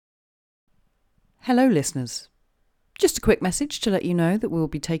Hello, listeners. Just a quick message to let you know that we'll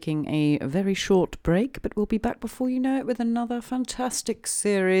be taking a very short break, but we'll be back before you know it with another fantastic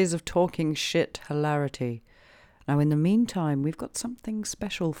series of talking shit hilarity. Now, in the meantime, we've got something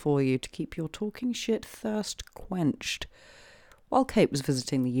special for you to keep your talking shit thirst quenched. While Kate was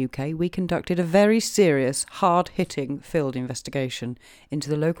visiting the UK, we conducted a very serious, hard-hitting field investigation into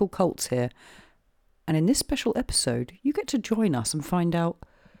the local cults here. And in this special episode, you get to join us and find out,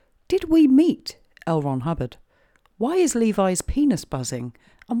 did we meet L. Ron Hubbard? Why is Levi's penis buzzing?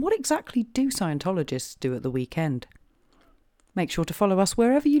 And what exactly do Scientologists do at the weekend? Make sure to follow us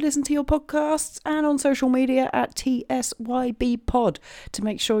wherever you listen to your podcasts and on social media at TSYB Pod to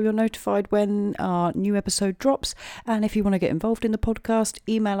make sure you're notified when our new episode drops. And if you want to get involved in the podcast,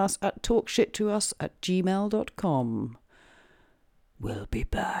 email us at talkshittous@gmail.com. We'll be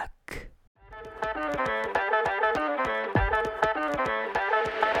back.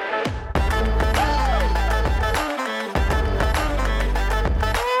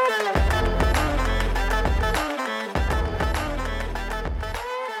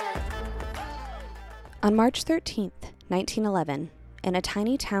 On March 13th, 1911, in a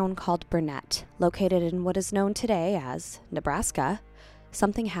tiny town called Burnett, located in what is known today as Nebraska,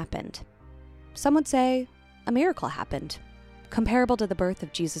 something happened. Some would say a miracle happened, comparable to the birth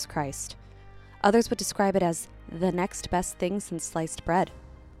of Jesus Christ. Others would describe it as the next best thing since sliced bread.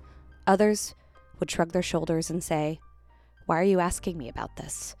 Others would shrug their shoulders and say, "Why are you asking me about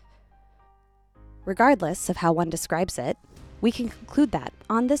this?" Regardless of how one describes it, we can conclude that,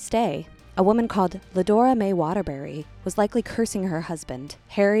 on this day, a woman called Ladora Mae Waterbury was likely cursing her husband,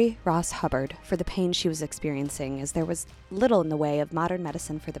 Harry Ross Hubbard, for the pain she was experiencing, as there was little in the way of modern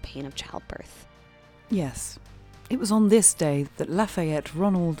medicine for the pain of childbirth. Yes, it was on this day that Lafayette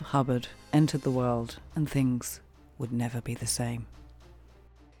Ronald Hubbard entered the world, and things would never be the same.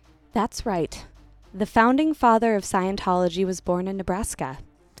 That's right. The founding father of Scientology was born in Nebraska.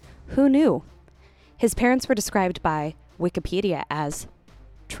 Who knew? His parents were described by Wikipedia as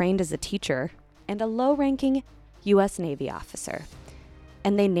trained as a teacher and a low-ranking U.S. Navy officer,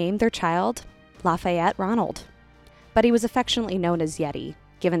 and they named their child Lafayette Ronald. But he was affectionately known as Yeti,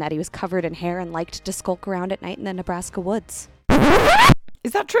 given that he was covered in hair and liked to skulk around at night in the Nebraska woods.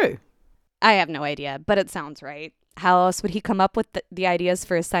 Is that true? I have no idea, but it sounds right. How else would he come up with the ideas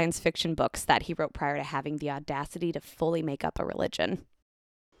for his science fiction books that he wrote prior to having the audacity to fully make up a religion?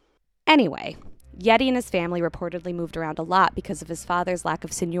 Anyway, Yeti and his family reportedly moved around a lot because of his father's lack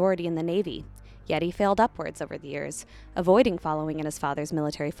of seniority in the Navy. Yeti failed upwards over the years, avoiding following in his father's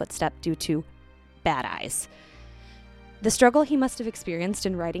military footstep due to bad eyes. The struggle he must have experienced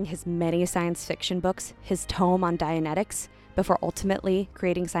in writing his many science fiction books, his tome on Dianetics, before ultimately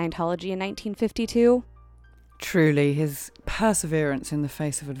creating Scientology in 1952. Truly, his perseverance in the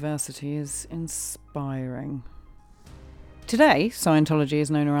face of adversity is inspiring. Today, Scientology is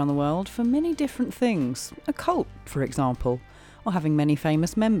known around the world for many different things. A cult, for example, or having many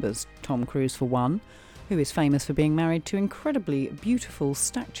famous members. Tom Cruise, for one, who is famous for being married to incredibly beautiful,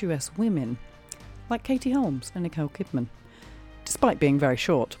 statuesque women, like Katie Holmes and Nicole Kidman, despite being very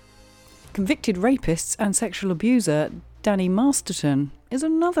short. Convicted rapists and sexual abuser Danny Masterton is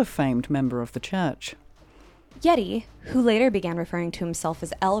another famed member of the church. Yeti, who later began referring to himself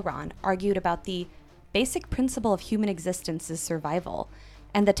as L. Ron, argued about the basic principle of human existence is survival,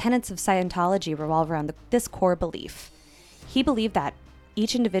 and the tenets of Scientology revolve around this core belief. He believed that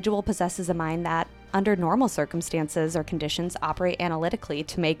each individual possesses a mind that, under normal circumstances or conditions, operate analytically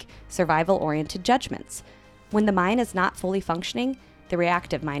to make survival-oriented judgments. When the mind is not fully functioning, the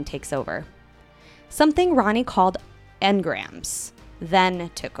reactive mind takes over. Something Ronnie called engrams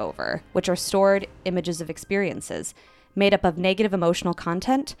then took over, which are stored images of experiences, made up of negative emotional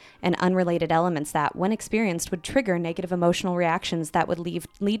content and unrelated elements that, when experienced, would trigger negative emotional reactions that would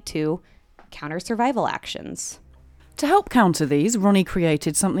lead to counter-survival actions. To help counter these, Ronnie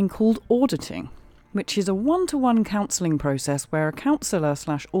created something called auditing, which is a one-to-one counselling process where a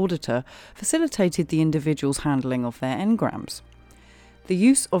counsellor/auditor facilitated the individual's handling of their engrams. The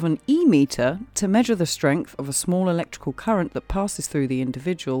use of an e-meter to measure the strength of a small electrical current that passes through the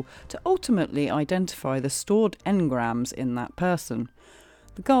individual to ultimately identify the stored engrams in that person.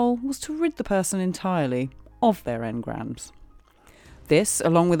 The goal was to rid the person entirely of their engrams. This,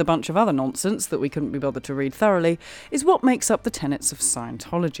 along with a bunch of other nonsense that we couldn't be bothered to read thoroughly, is what makes up the tenets of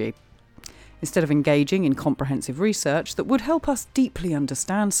Scientology. Instead of engaging in comprehensive research that would help us deeply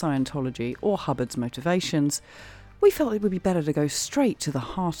understand Scientology or Hubbard's motivations, we felt it would be better to go straight to the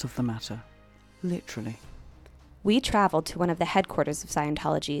heart of the matter. Literally. We traveled to one of the headquarters of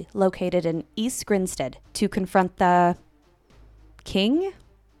Scientology, located in East Grinstead, to confront the king?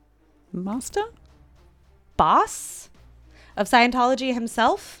 Master? boss of Scientology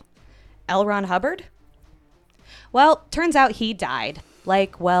himself, L. Ron Hubbard? Well, turns out he died,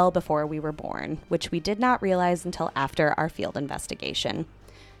 like well before we were born, which we did not realize until after our field investigation.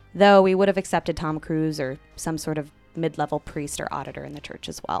 Though we would have accepted Tom Cruise or some sort of mid-level priest or auditor in the church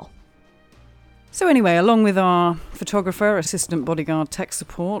as well. So anyway, along with our photographer, assistant bodyguard, tech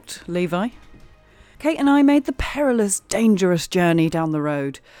support, Levi, Kate and I made the perilous, dangerous journey down the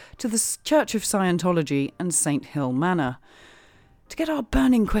road to the Church of Scientology and St. Hill Manor to get our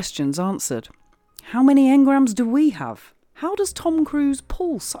burning questions answered. How many engrams do we have? How does Tom Cruise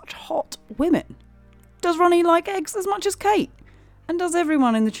pull such hot women? Does Ronnie like eggs as much as Kate? And does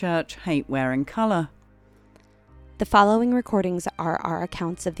everyone in the church hate wearing colour? The following recordings are our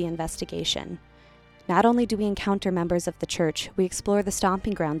accounts of the investigation. Not only do we encounter members of the church, we explore the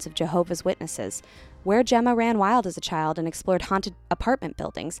stomping grounds of Jehovah's Witnesses, where Gemma ran wild as a child and explored haunted apartment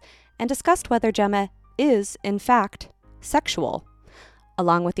buildings, and discussed whether Gemma is, in fact, sexual,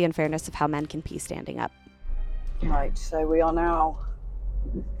 along with the unfairness of how men can pee standing up. Right, so we are now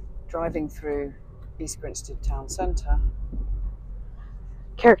driving through East Grinstead town centre.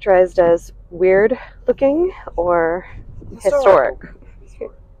 Characterized as weird looking or historic.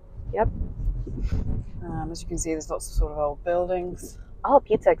 Yep. As you can see, there's lots of sort of old buildings. Oh,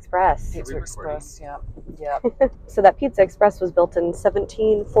 Pizza Express. Pizza Express, yeah. So that Pizza Express was built in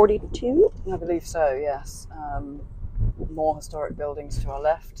 1742? I believe so, yes. More historic buildings to our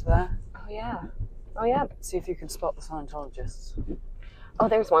left there. Oh, yeah. Oh, yeah. See if you can spot the Scientologists. Oh,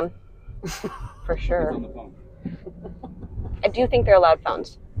 there's one. For sure. I do think they're allowed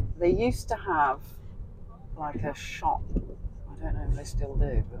phones. They used to have like a shop. I don't know if they still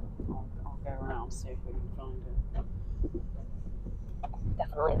do, but I'll go around and see if we can find it.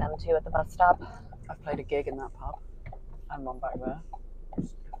 Definitely them too at the bus stop. I've played a gig in that pub and one back there.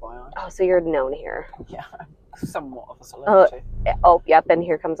 Just FYI. Oh, so you're known here. Yeah, somewhat of a celebrity. Oh, yep, and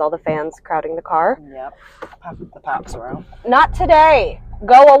here comes all the fans crowding the car. Yep, the paps are out. Not today.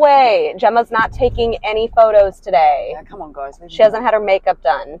 Go away. Gemma's not taking any photos today. Yeah, come on, guys. She hasn't had her makeup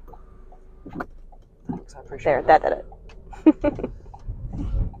done. Thanks, I appreciate There, it. that did it.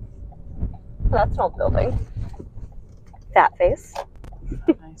 That's an old building. Fat face.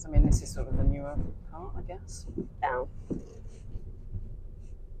 Nice. I mean, this is sort of the newer part, I guess. Oh.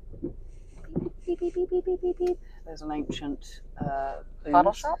 Beep, beep, beep, beep, beep, beep, beep. There's an ancient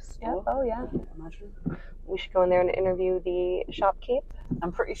Bottle shop? Yeah. store, Oh, yeah. imagine. We should go in there and interview the shopkeep.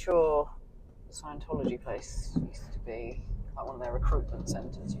 I'm pretty sure the Scientology place used to be like one of their recruitment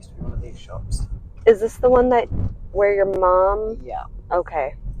centres. Used to be one of these shops. Is this the one that where your mom? Yeah.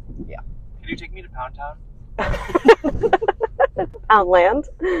 Okay. Yeah. Can you take me to Pound Town? Poundland?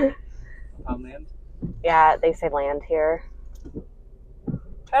 Poundland? Yeah, they say land here.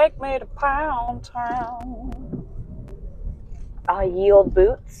 Take me to Pound Town. Ye old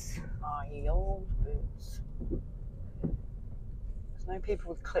boots. My old boots. There's no people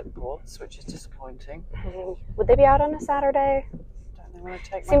with clipboards, which is disappointing. Would they be out on a Saturday? Don't they want to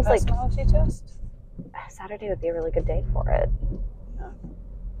take Seems my like- personality test? Saturday would be a really good day for it. No.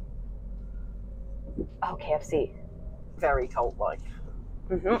 Oh, KFC. Very cult-like.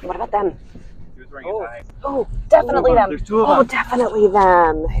 What about them? He was wearing a tie. Oh, definitely them. There's two of Oh, them. definitely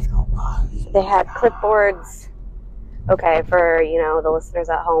them. They've got one. They had clipboards. Okay, for, the listeners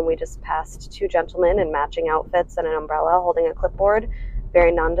at home, we just passed two gentlemen in matching outfits and an umbrella holding a clipboard.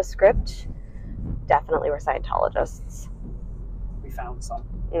 Very nondescript. Definitely were Scientologists. We found some.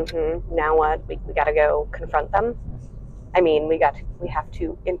 Now what? We got to go confront them? I mean, we have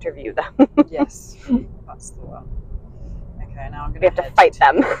to interview them. Yes, that's the one. Okay, now I'm going We have to fight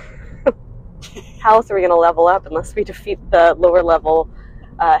them. How else are we going to level up unless we defeat the lower level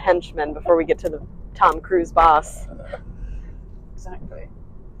henchmen before we get to the Tom Cruise boss? Exactly.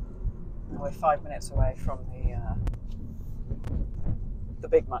 Now we're 5 minutes away from the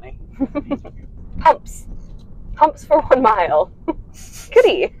big money. Humps for 1 mile.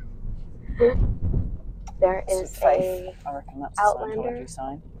 Goody. There is Faith. I reckon that's a Outlander. Scientology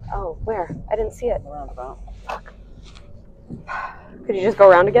sign. Oh, where? I didn't see it. On the roundabout. Fuck. Could you just go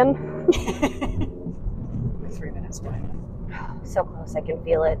around again? We're 3 minutes away. So close, I can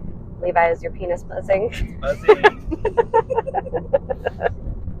feel it. Levi, is your penis buzzing?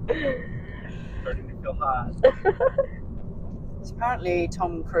 Starting to feel hot. So apparently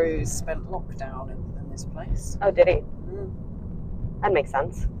Tom Cruise spent lockdown in this place. Oh, did he? That makes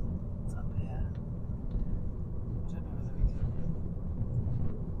sense. It's up here. I don't know whether we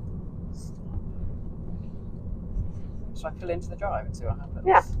can stop. Should I pull into the drive and see what happens?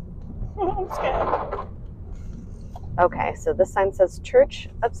 Yeah. I'm scared. Okay, so this sign says Church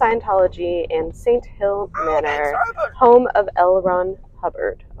of Scientology in St. Hill Manor, home of L. Ron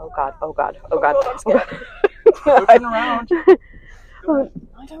Hubbard. Oh God, oh God, oh God. I'm scared. Oh God. Turn around.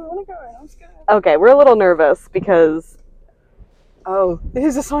 I don't want to go in. I'm scared. Okay, we're a little nervous because... Oh,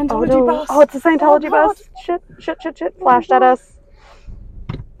 here's a Scientology oh, no. bus. Oh, it's a Scientology Oh, God. bus. Shit. Flashed at us.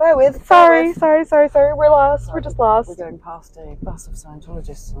 Bear with. Sorry. We're lost. We're just lost. We're going past a bus of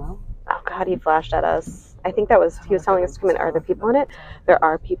Scientologists now. Oh God, he flashed at us. I think that was, he was telling us to come in. Are there people on it? There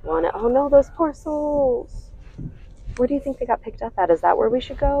are people on it. Oh no, those poor souls. Where do you think they got picked up at? Is that where we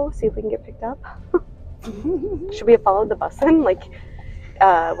should go? See if we can get picked up? Should we have followed the bus in? Like,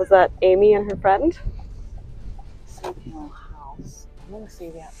 was that Amy and her friend? St. Hill House. I want to see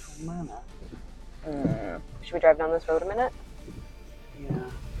the actual manor. Should we drive down this road a minute? Yeah.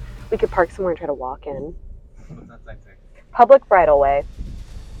 We could park somewhere and try to walk in. What's that sign say? Public bridleway.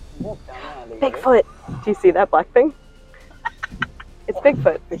 Walk down there, legally. Bigfoot. Do you see that black thing? It's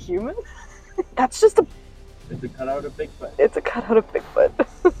Bigfoot. The human? That's just a... It's a cutout of Bigfoot. It's a cutout of Bigfoot.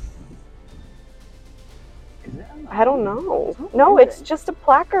 Is it? I don't know. No, it's just a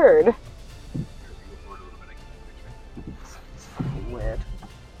placard. Weird.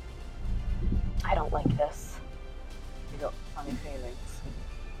 I don't like this. You got funny feelings.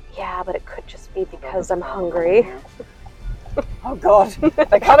 Yeah, but it could just be because I'm hungry. Oh God,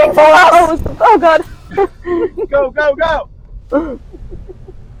 they're coming for us! Oh God. Go!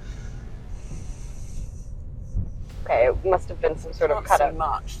 Okay, it must have been some sort of Not cutout. so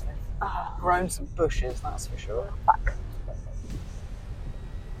much. They've grown some bushes, that's for sure. Fuck.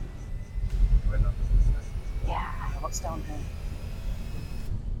 Yeah. What's down here?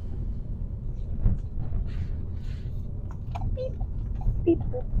 Beep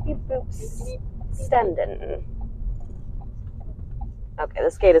boop, beep boop. Stenden. Okay,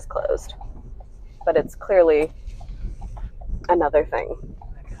 this gate is closed. But it's clearly another thing.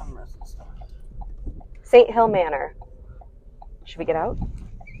 The cameras and stuff. St. Hill Manor. Should we get out?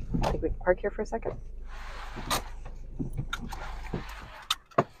 I think we can park here for a second.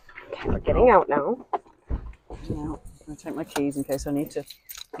 Okay, we're getting out now. Now, I'm going to take my keys in case I need to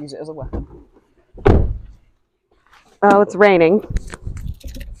use it as a weapon. Oh, it's raining.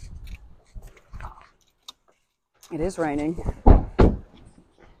 It is raining.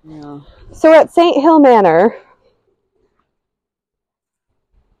 Yeah. So we're at St. Hill Manor,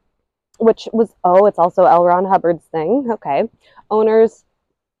 which was, oh, it's also L. Ron Hubbard's thing. Okay. Owners,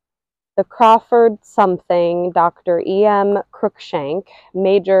 the Crawford something, Dr. E.M. Crookshank,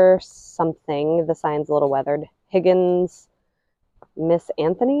 Major something, the sign's a little weathered, Higgins, Mr.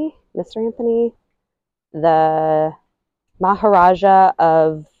 Anthony, the Maharaja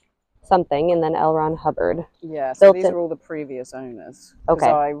of something, and then L. Ron Hubbard. Yeah, so these Built in. are all the previous owners. 'Cause Okay.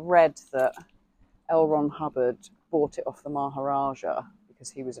 I read that L. Ron Hubbard bought it off the Maharaja because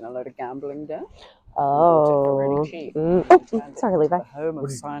he was in a load of gambling debt. Bought it for really cheap. Oh, Turned it sorry, into Levi. The home of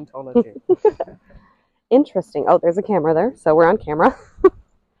Scientology. Interesting. Oh, there's a camera there, so we're on camera.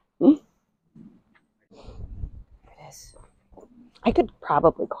 It is. I could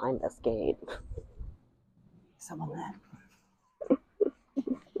probably climb this gate. Someone there.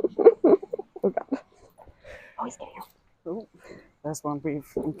 Oh God. Oh, he's getting out. Oh, there's one.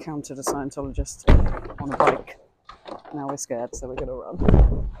 We've encountered a Scientologist on a bike. Now we're scared, so we're going to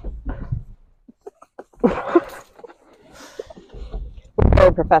run.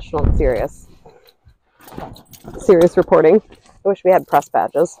 Very professional and serious. Serious reporting. I wish we had press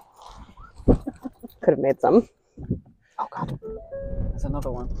badges. Could have made some. Oh God. There's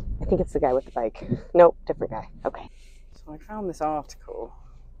another one. I think it's the guy with the bike. Nope, different guy. Okay. So I found this article,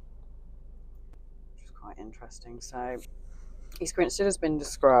 which is quite interesting. So East Grinstead has been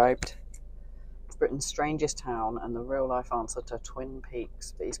described as Britain's strangest town and the real-life answer to Twin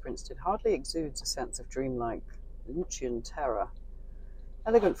Peaks. But East Grinstead hardly exudes a sense of dreamlike Lynchian terror.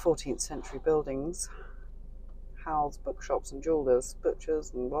 Elegant 14th century buildings house bookshops and jewellers,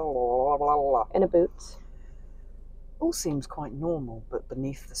 butchers, and blah, blah, blah, blah, blah. In a boots. All seems quite normal, but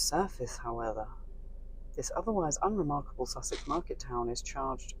beneath the surface, however, this otherwise unremarkable Sussex market town is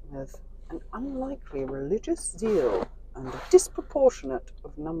charged with an unlikely religious zeal and a disproportionate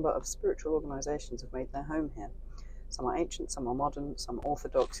number of spiritual organisations have made their home here. Some are ancient, some are modern, some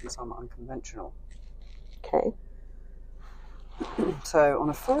orthodox, and some unconventional. Okay. So, on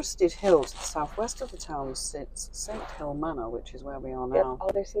a forested hill to the southwest of the town sits St. Hill Manor, which is where we are Yep. now. Oh,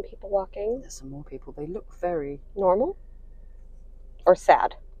 there's some people walking. There's some more people. They look very, Normal? Or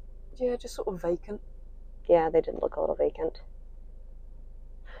sad? yeah, just sort of vacant. Yeah, they did look a little vacant.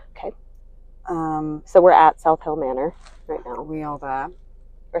 Okay. Um, So we're at South Hill Manor right now. we are there.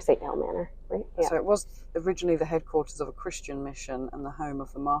 Or St. Hill Manor, right? Yeah. So it was originally the headquarters of a Christian mission and the home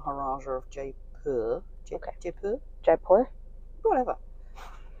of the Maharaja of Jaipur. Okay. Jaipur? Jaipur? Whatever.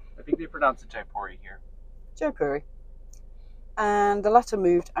 I think they pronounce it Jaipuri here. Jaipuri. And the latter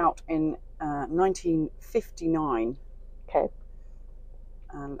moved out in 1959. Okay.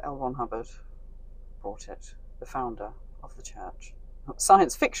 And L. Ron Hubbard bought it, the founder of the church.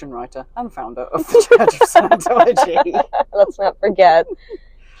 Science fiction writer and founder of the Church of Scientology. Let's not forget,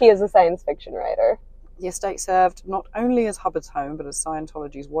 he is a science fiction writer. The estate served not only as Hubbard's home, but as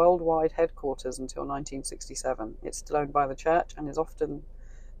Scientology's worldwide headquarters until 1967. It's still owned by the church and is often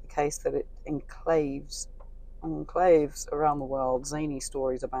the case that it enclaves around the world. Zany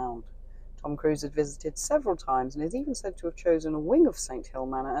stories abound. Tom Cruise has visited several times and is even said to have chosen a wing of St. Hill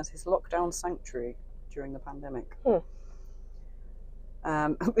Manor as his lockdown sanctuary during the pandemic.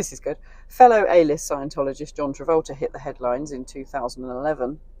 This is good. Fellow A-list Scientologist John Travolta hit the headlines in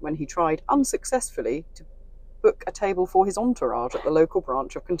 2011 when he tried unsuccessfully to book a table for his entourage at the local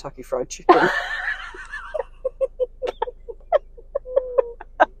branch of Kentucky Fried Chicken.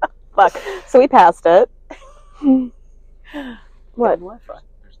 Fuck. So we passed it. What? Wi-Fi.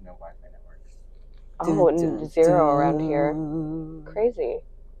 There's no Wi-Fi network. Oh, and zero around here. Crazy.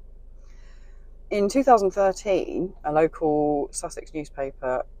 In 2013, a local Sussex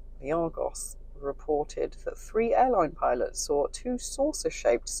newspaper, the Argos, reported that 3 airline pilots saw 2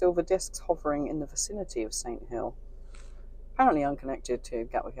 saucer-shaped silver discs hovering in the vicinity of St. Hill, apparently unconnected to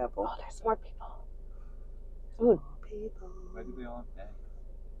Gatwick Airport. Oh, there's more people. Ooh. Why do they all have that?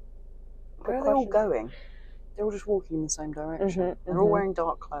 Where are they all going? They're all just walking in the same direction. They're all wearing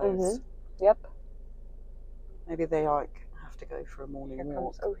dark clothes. Yep. Maybe they have to go for a morning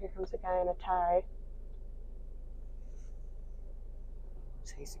walk. Here comes a guy in a tie.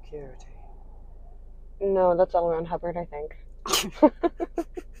 Is he security? No, that's all around Hubbard, I think.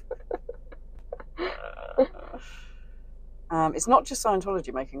 It's not just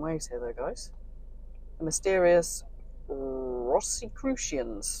Scientology making waves here, though, guys. The mysterious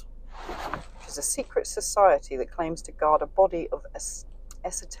Rosicrucians, which is a secret society that claims to guard a body of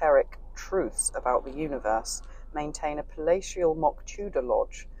esoteric truths about the universe, maintain a palatial mock Tudor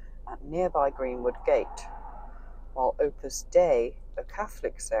lodge at nearby Greenwood Gate, while Opus Dei, a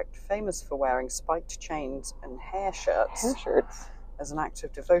Catholic sect famous for wearing spiked chains and hair shirts as an act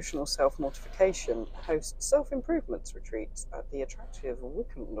of devotional self-mortification, hosts self-improvement retreats at the attractive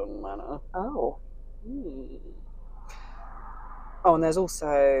Wickenden Manor. Oh. Oh, and there's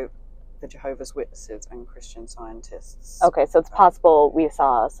also the Jehovah's Witnesses and Christian Scientists. Okay, so it's possible we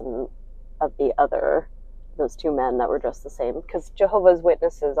saw some of those 2 men that were dressed the same, because Jehovah's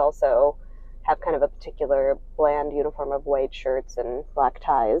Witnesses also have kind of a particular bland uniform of white shirts and black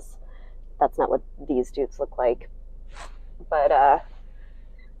ties. That's not what these dudes look like. But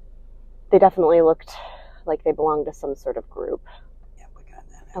they definitely looked like they belonged to some sort of group. Yeah, we're going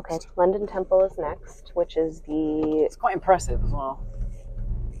there next. Okay, London Temple is next, which is It's quite impressive as well.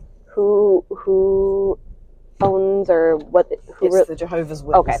 who owns or what? It's the Jehovah's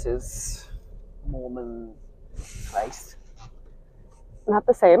Witnesses Mormon place. Not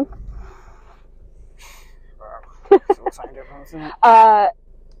the same. It's all same difference, isn't it? I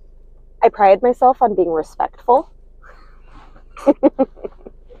pride myself on being respectful. I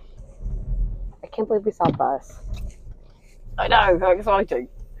can't believe we saw a bus. I know, how exciting.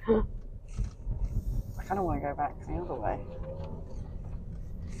 I kind of want to go back the other way.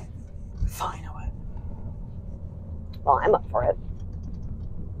 Fine, I won't. Well, I'm up for it.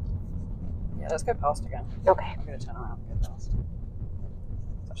 Yeah, let's go past again. Okay. I'm going to turn around and go past.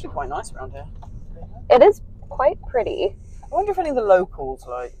 It's actually quite nice around here. It is quite pretty. I wonder if any of the locals,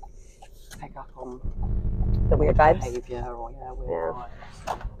 like, pick up on The weird vibes. behaviour or, weird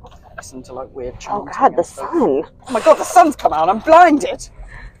vibes. Listen to, like, weird Oh chanting. god, the and stuff. sun. Oh my god, the sun's come out, I'm blinded!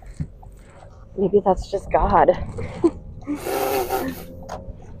 Maybe that's just God.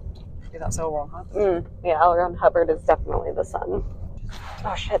 Yeah, that's L. Ron Hubbard. Yeah, L. Ron Hubbard is definitely the sun.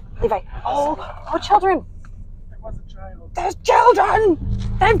 Oh shit, Levi. Oh, children! There was a child. There's children!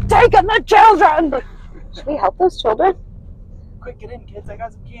 They've taken the children! Should we help those children? Quick, get in, kids. I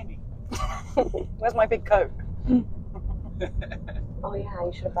got some candy. Where's my big coat? Oh yeah,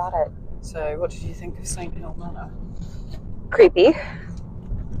 you should have brought it. So, what did you think of St. Hill Manor? Creepy.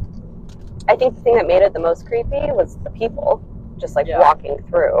 I think the thing that made it the most creepy was the people just walking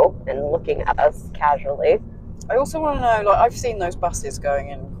through and looking at us casually. I also want to know, like, I've seen those buses going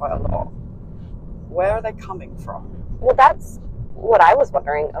in quite a lot. Where are they coming from? Well, that's what I was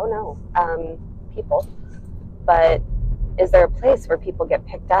wondering. Oh no, people. But is there a place where people get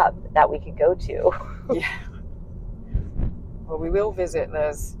picked up that we could go to? Yeah. Well, we will visit.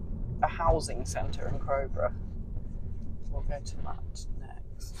 There's a housing centre in Crowborough. We'll go to that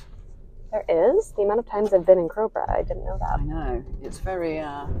next. There is? The amount of times I've been in Crowborough, I didn't know that. I know. It's very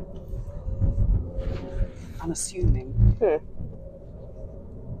unassuming.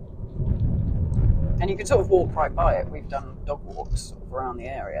 And you can sort of walk right by it. We've done dog walks sort of around the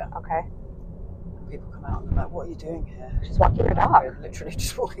area. Okay. People come out and they're like, what are you doing here? She's walking her dog. We're literally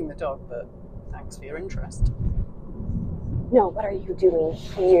just walking the dog, but thanks for your interest. No, what are you doing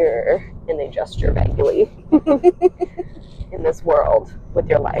here? And they gesture vaguely in this world with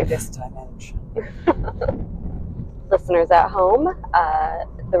your life. This dimension. Listeners at home,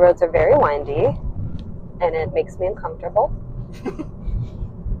 the roads are very windy and it makes me uncomfortable.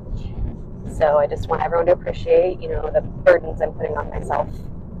 So I just want everyone to appreciate, the burdens I'm putting on myself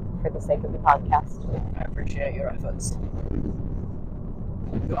for the sake of the podcast. I appreciate your efforts.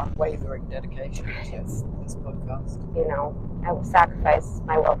 Your unwavering dedication to this podcast. I will sacrifice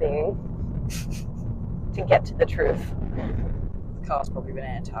my well-being to get to the truth. The car's probably been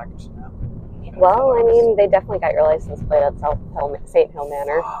air tagged now. Well, they definitely got your license plate at St. Hill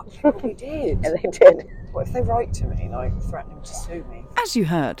Manor. Oh, they probably did. Yeah, they did. What if they write to me, threatening to sue me? As you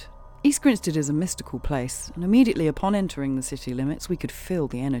heard, East Grinstead is a mystical place, and immediately upon entering the city limits, we could feel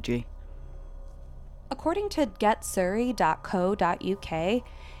the energy. According to getsurrey.co.uk,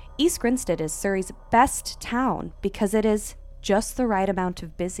 East Grinstead is Surrey's best town because it is just the right amount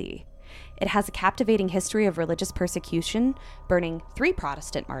of busy. It has a captivating history of religious persecution, burning 3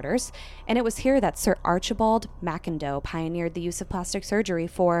 Protestant martyrs, and it was here that Sir Archibald Macindoe pioneered the use of plastic surgery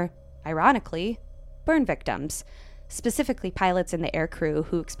for, ironically, burn victims, specifically pilots in the aircrew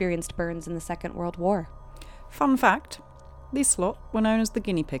who experienced burns in the Second World War. Fun fact, these lot were known as the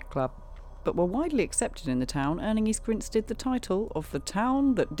Guinea Pig Club, but were widely accepted in the town, earning East Grinstead the title of the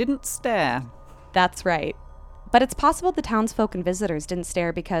town that didn't stare. That's right. But it's possible the townsfolk and visitors didn't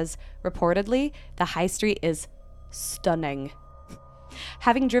stare because, reportedly, the high street is stunning.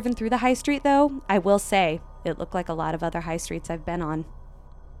 Having driven through the high street, though, I will say it looked like a lot of other high streets I've been on.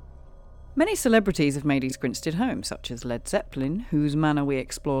 Many celebrities have made East Grinstead home, such as Led Zeppelin, whose manor we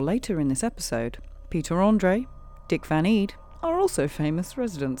explore later in this episode. Peter Andre, Dick Van Eede are also famous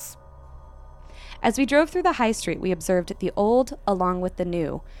residents. As we drove through the high street, we observed the old along with the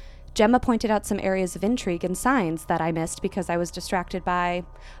new. Gemma pointed out some areas of intrigue and signs that I missed because I was distracted by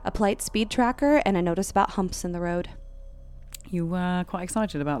a polite speed tracker and a notice about humps in the road. You were quite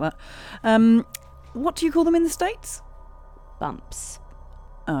excited about that. What do you call them in the States? Bumps.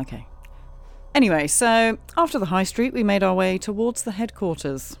 Oh, okay. Anyway, so after the high street, we made our way towards the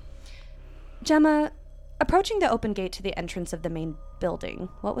headquarters. Gemma, approaching the open gate to the entrance of the main building,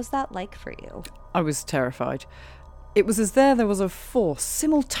 what was that like for you? I was terrified. It was as there was a force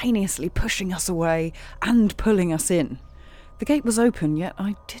simultaneously pushing us away and pulling us in. The gate was open, yet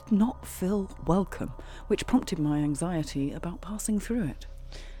I did not feel welcome, which prompted my anxiety about passing through it.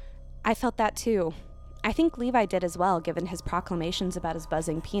 I felt that too. I think Levi did as well, given his proclamations about his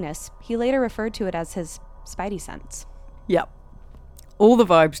buzzing penis. He later referred to it as his spidey sense. Yep. All the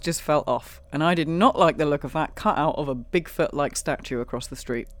vibes just felt off, and I did not like the look of that cut out of a Bigfoot-like statue across the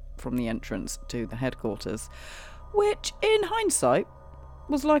street from the entrance to the headquarters, which, in hindsight,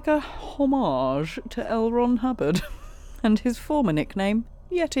 was like a homage to L. Ron Hubbard and his former nickname,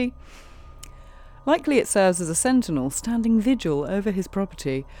 Yeti. Likely it serves as a sentinel standing vigil over his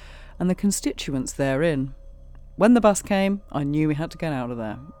property and the constituents therein. When the bus came, I knew we had to get out of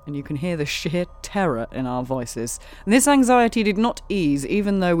there, and you can hear the sheer terror in our voices. And this anxiety did not ease,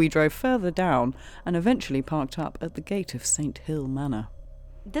 even though we drove further down and eventually parked up at the gate of St. Hill Manor.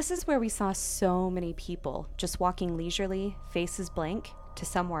 This is where we saw so many people just walking leisurely, faces blank, to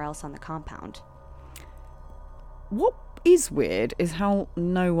somewhere else on the compound. What is weird is how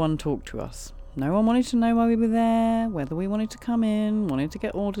no one talked to us. No one wanted to know why we were there, whether we wanted to come in, wanted to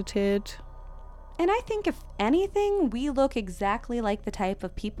get audited. And I think, if anything, we look exactly like the type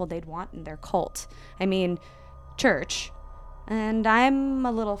of people they'd want in their cult. I mean, church. And I'm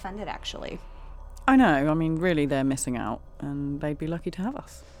a little offended, actually. I know, really they're missing out, and they'd be lucky to have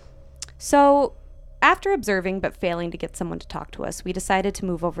us. So, after observing but failing to get someone to talk to us, we decided to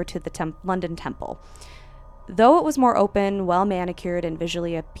move over to the London Temple. Though it was more open, well-manicured, and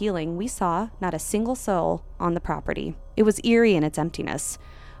visually appealing, we saw not a single soul on the property. It was eerie in its emptiness.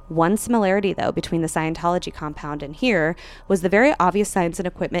 One similarity, though, between the Scientology compound and here was the very obvious signs and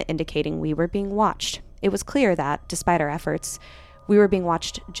equipment indicating we were being watched. It was clear that, despite our efforts, we were being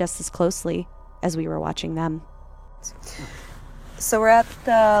watched just as closely as we were watching them. So we're at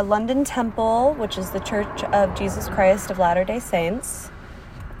the London Temple, which is the Church of Jesus Christ of Latter-day Saints.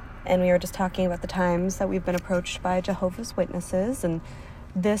 and we were just talking about the times that we've been approached by Jehovah's Witnesses, and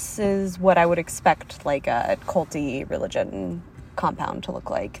this is what I would expect like a culty religion compound to look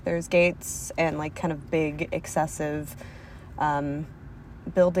like. There's gates and like kind of big, excessive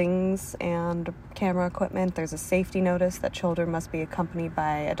buildings and camera equipment. There's a safety notice that children must be accompanied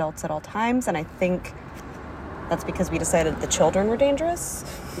by adults at all times, and I think that's because we decided the children were dangerous.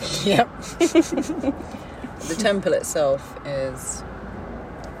 Yep. The temple itself is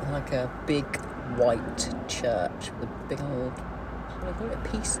like a big white church with big old, what do you call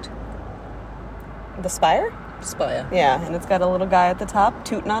it, pieced The spire? spire. Yeah, and it's got a little guy at the top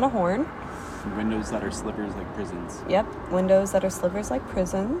tooting on a horn. Windows that are slivers like prisons. Yep, windows that are slivers like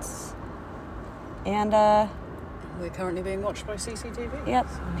prisons. And, We're currently being watched by CCTV. yep,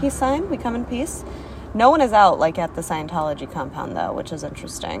 peace sign, we come in peace. No one is out, like, at the Scientology compound, though, which is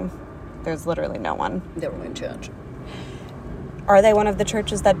interesting. There's literally no one. They're all in church. Are they one of the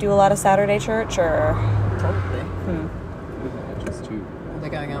churches that do a lot of Saturday church, or? Probably. Just two.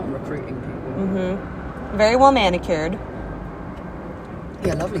 They're going out and recruiting people. Mm-hmm. Very well manicured.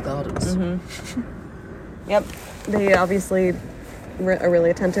 Yeah, lovely gardens. Yep, they obviously are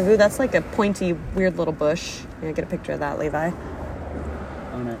really attentive. Ooh, that's like a pointy, weird little bush. Yeah, get a picture of that, Levi.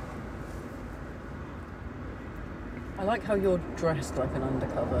 Own it. I like how you're dressed like an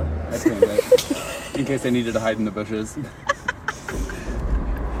undercover. That's it. In case I needed to hide in the bushes.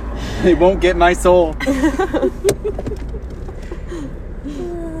 They won't get my soul.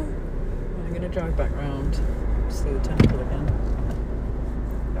 I'm going to drive back round to see the temple again.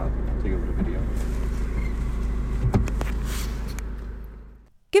 I'll take a little video.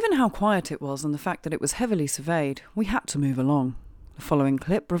 Given how quiet it was and the fact that it was heavily surveyed, we had to move along. The following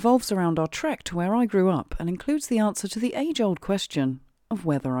clip revolves around our trek to where I grew up and includes the answer to the age-old question of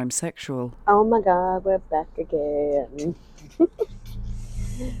whether I'm sexual. Oh my God, we're back again.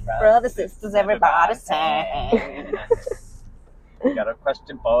 Brothers, sisters, everybody say. Got a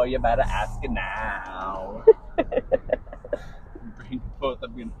question for you, better ask it now. Bring both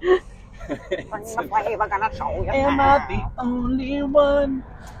of you. Am I the only one?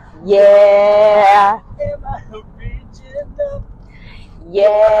 Yeah, Am I original?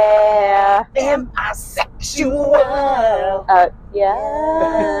 yeah. Am I sexual?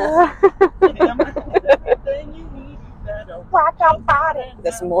 Yeah. Am I everything you need? You better rock your body.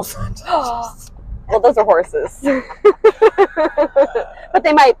 There's some more Well, those are horses. But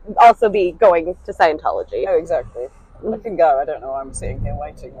they might also be going to Scientology. Oh, exactly. I can go. I don't know why I'm sitting here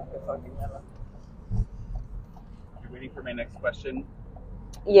waiting like a fucking never. You're waiting for my next question.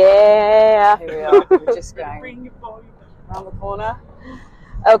 Yeah. Here we are. We're just going Bring it for you. around the corner.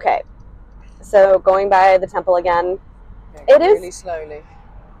 Okay. So going by the temple again. Going It is- really slowly.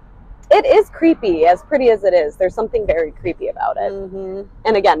 It is creepy, as pretty as it is. There's something very creepy about it. Mm-hmm.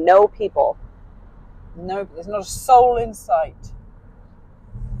 And again, no people. No, there's not a soul in sight.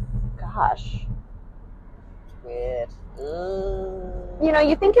 Gosh. Weird. You know,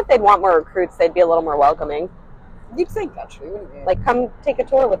 you think if they'd want more recruits, they'd be a little more welcoming. You'd think, actually, wouldn't you? Like, come take a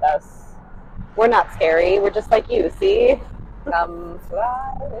tour with us. We're not scary. We're just like you, see? come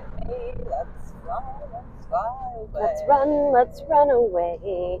fly with me. Let's fly away. Let's run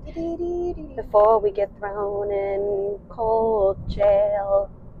away. Before we get thrown in cold jail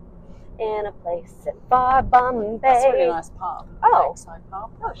in a place in far Bombay. That's a really nice pub. Oh. Lakeside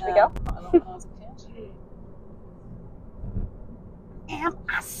pub. Oh, should we go? Quite a lot when I was a kid. Am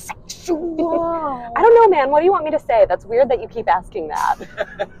I sexual? I don't know, man. What do you want me to say? That's weird that you keep asking that.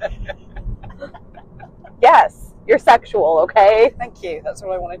 Yes, you're sexual, okay? Thank you. That's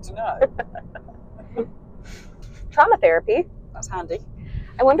all I wanted to know. Trauma therapy. That's handy.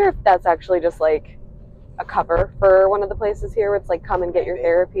 I wonder if that's actually just like a cover for one of the places here where it's like, come and get your Maybe.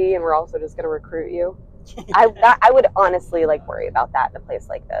 therapy and we're also just going to recruit you. I would honestly like worry about that in a place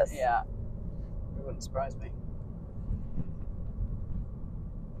like this. Yeah. It wouldn't surprise me.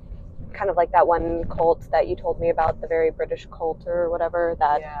 Kind of like that one cult that you told me about, the very British cult or whatever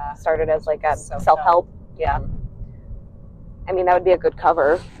that Yeah. started as like a Self-help. self-help. Yeah. I mean, that would be a good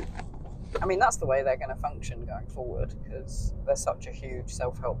cover. I mean, that's the way they're going to function going forward because there's such a huge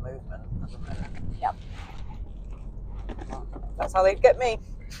self-help movement at the moment. Yep. That's how they'd get me.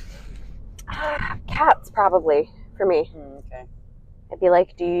 Cats, probably, for me. Okay. I'd be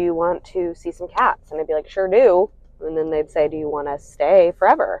like, do you want to see some cats? And I'd be like, sure do. And then they'd say, do you want to stay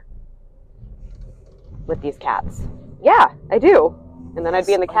forever with these cats? Yeah, I do. And then I'd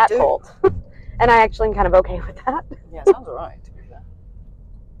be in the Yes, I cat do. cult. And I actually am kind of okay with that. Yeah, sounds alright, to be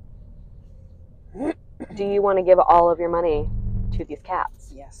fair. Do you want to give all of your money to these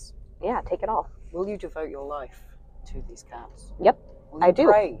cats? Yes. Yeah, take it all. Will you devote your life to these cats? Yep. Will I you do.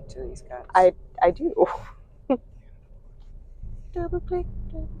 pray to these cats? I do. Double click,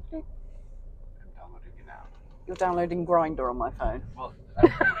 double click. I'm downloading it now. You're downloading Grindr on my phone. Well,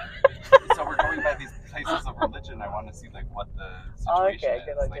 so we're going by these places of religion. I want to see like what the situation Okay, is.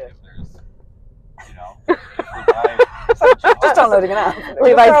 good Like idea. if there's, if we're by, Just downloading an app.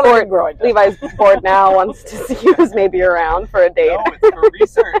 Levi's Just downloading bored. Grindr. Levi's bored now. Wants to see who's maybe around for a date. No, it's for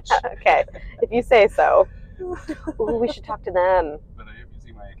research. Okay, if you say so. Ooh, we should talk to them. But I am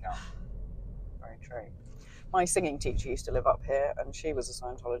using my account. Very true. My singing teacher used to live up here, and she was a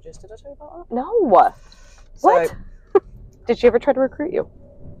Scientologist. Did I tell you about that? No. What? Did she ever try to recruit you?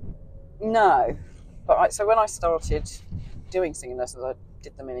 No. But so when I started doing singing lessons, I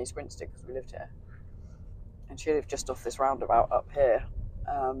did them in East Grinstead because we lived here. And she lived just off this roundabout up here.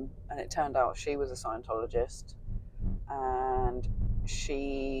 And it turned out she was a Scientologist. And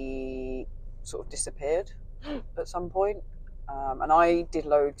she sort of disappeared at some point. And I did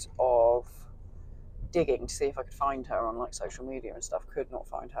loads of digging to see if I could find her on like social media and stuff. Could not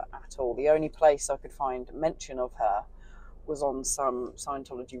find her at all. The only place I could find mention of her was on some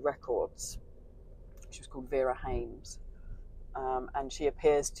Scientology records. She was called Vera Hames, and she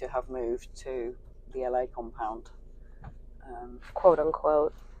appears to have moved to the LA compound. Quote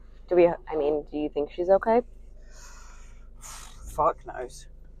unquote. Do you think she's okay? Fuck knows.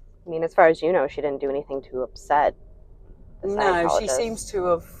 I mean, as far as you know, she didn't do anything to upset the No, she Scientologists. seems to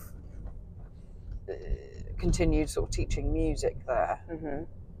have continued sort of teaching music there. Mm-hmm.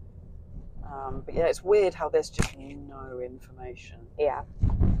 But yeah, it's weird how there's just no information. Yeah.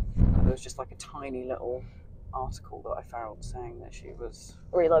 There was just like a tiny little article that I found saying that she was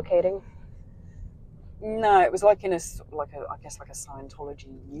Relocating? No, it was like in a Scientology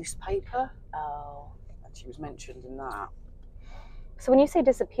newspaper. Oh. And she was mentioned in that. So when you say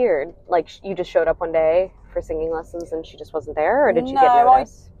disappeared, like you just showed up one day for singing lessons and she just wasn't there, or did you get No,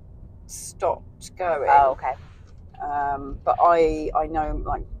 notice? Stopped going. Oh, okay. But I know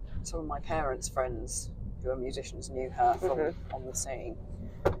like some of my parents' friends who are musicians knew her from on the scene,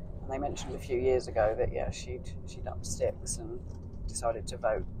 and they mentioned a few years ago that she'd upped sticks and decided to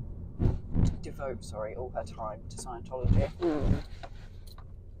devote all her time to Scientology.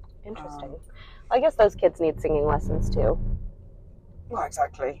 Interesting. I guess those kids need singing lessons too. Well,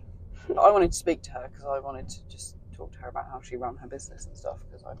 exactly. But I wanted to speak to her because I wanted to just talk to her about how she ran her business and stuff.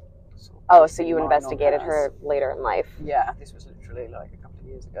 Because So you investigated her later in life. Yeah, this was literally like a couple of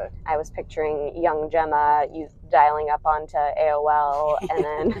years ago. I was picturing young Gemma dialing up onto AOL and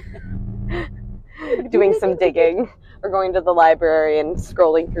then doing some digging, or going to the library and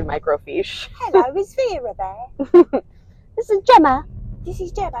scrolling through microfiche. Hello, is Vera there? This is Gemma. This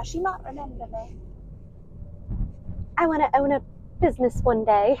is Gemma. She might remember me. I want to own a business one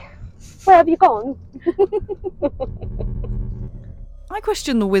day. Where have you gone? I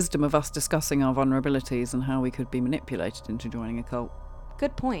question the wisdom of us discussing our vulnerabilities and how we could be manipulated into joining a cult.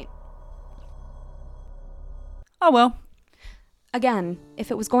 Good point. Oh well. Again,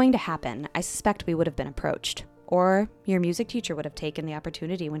 if it was going to happen, I suspect we would have been approached. Or your music teacher would have taken the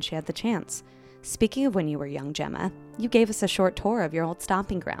opportunity when she had the chance. Speaking of when you were young, Gemma, you gave us a short tour of your old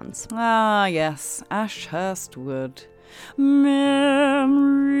stomping grounds. Ah, yes. Ashurst Wood. Memories.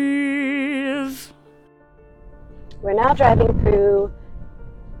 We're now driving through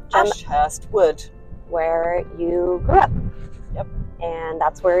Ashurst Wood. where you grew up. Yep. And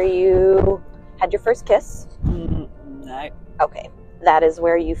that's where you had your first kiss. No. Okay. That is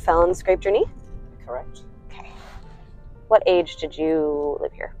where you fell and scraped your knee? Correct. Okay. What age did you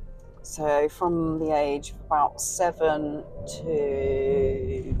live here? So from the age of about 7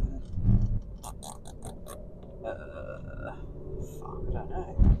 to... I don't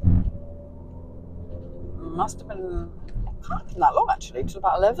know. Must have been... Can't have been that long actually, till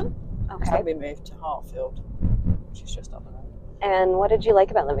about 11. Okay. Then we moved to Hartfield, which is just up the road. And what did you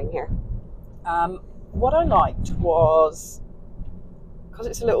like about living here? What I liked was, because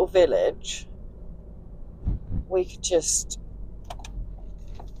it's a little village, we could just...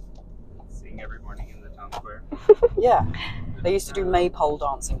 Sing every morning in the town square. Yeah. They used to do maypole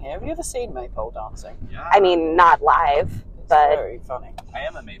dancing here. Have you ever seen maypole dancing? Yeah. I mean, not live, It's but... very funny. I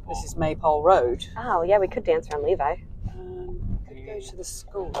am a maple. This is Maypole Road. Oh, yeah, we could dance around Levi. Could go to the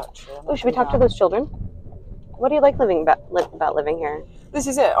school actually. Oh, should we talk to those children? What do you like about living here? This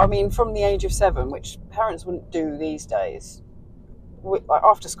is it. I mean, from the age of 7, which parents wouldn't do these days. Like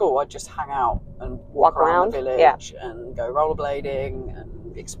after school, I'd just hang out and walk around the village and go rollerblading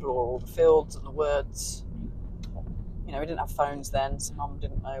and explore all the fields and the woods. You know, we didn't have phones then, so Mum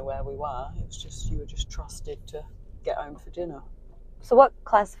didn't know where we were. It was just, you were just trusted to get home for dinner. So what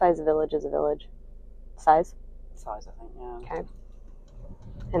classifies a village as a village? Size? Size, I think, yeah. Okay.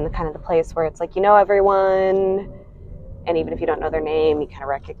 and the kind of the place where it's like you know everyone, and even if you don't know their name, you kind of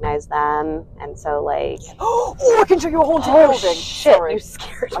recognize them, and so like. Oh, I can show you a haunted Oh building. shit! Sorry. You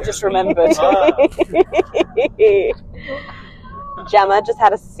scared. I just remembered. Gemma just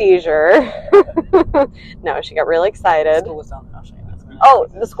had a seizure. No, she got really excited. School was down there, actually. Oh,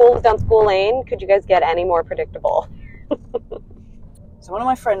 the school was down School Lane. Could you guys get any more predictable? So one of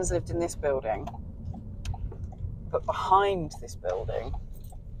my friends lived in this building, but behind this building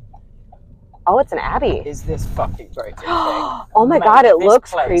Oh, it's an abbey. is this fucking great big thing. Oh my Mate, god, it this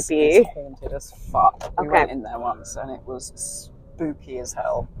looks place creepy. is haunted as fuck. We Okay. went in there once and it was spooky as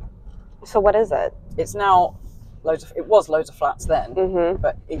hell. So what is it? It's now it was loads of flats then, Mm-hmm.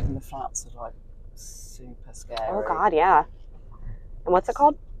 but even the flats are like super scary. Oh god, yeah. And what's it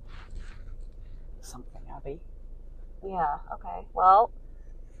called? Something Abbey. Yeah. Okay. Well.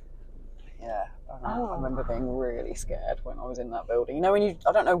 Yeah, I Oh. remember being really scared when I was in that building. You know, I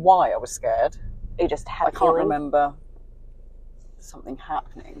don't know why I was scared. You just had I a can't feeling? remember something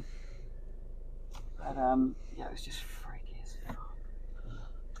happening. But yeah, it was just freaky as fuck.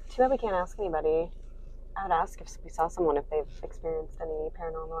 Too bad we can't ask anybody. I would ask if we saw someone if they've experienced any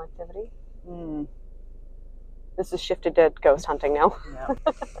paranormal activity. This is shifted to ghost hunting now. Yeah.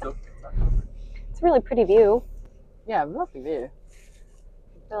 It's a really pretty view. Yeah, lovely view.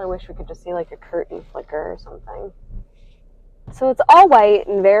 I really wish we could just see like a curtain flicker or something. So it's all white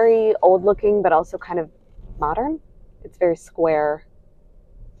and very old looking, but also kind of modern. It's very square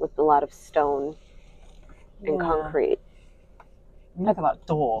with a lot of stone and Yeah. concrete. Look at that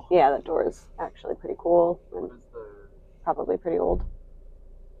door. Yeah, that door is actually pretty cool and What is the... probably pretty old.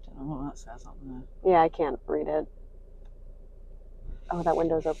 Don't know what that says up there. Yeah, I can't read it. Oh, that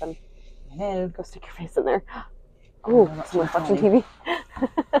window's open. Hello. Go stick your face in there. Oh, that's someone's really watching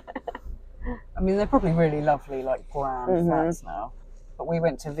TV. I mean, they're probably really lovely, like grand Mhm. flats now. But we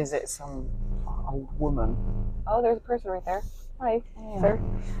went to visit some old woman. Oh, there's a person right there. Hi, Yeah. sir.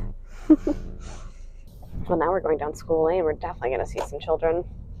 Well, now we're going down School Lane. We're definitely going to see some children.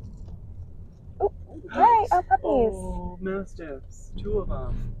 Oh, hi. Oh, puppies. Oh, mastiffs. 2 of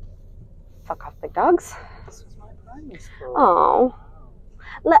them. Fuck off, big dogs. This was my primary school. Oh.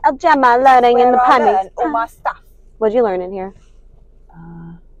 Little Gemma learning in the pennies. all my stuff. What'd you learn in here?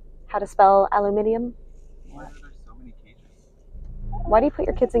 Uh, How to spell aluminium? Why are there so many cages? Why do you put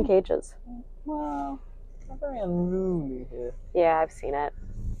your kids in cages? well, it's very unruly here. Yeah, I've seen it.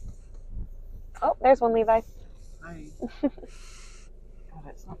 Oh, there's one, Levi. Hi. God,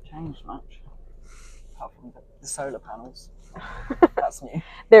 it's not changed much. Apart from the solar panels. That's new.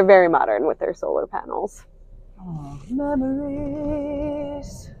 They're very modern with their solar panels. Oh,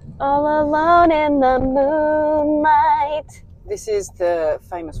 memories. All alone in the moonlight. This is the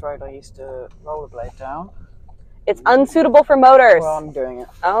famous road I used to rollerblade down. It's unsuitable for motors. Well, I'm doing it.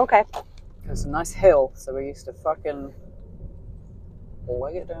 Oh, okay. It's a nice hill, so we used to fucking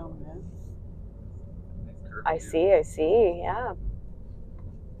leg it down here. Nice curvy I view. see, yeah.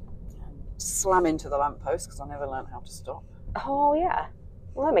 Slam into the lamppost because I never learned how to stop. Oh, yeah.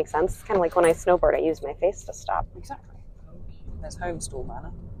 Well, that makes sense. It's kind of like when I snowboard, I use my face to stop. Exactly. There's Homestall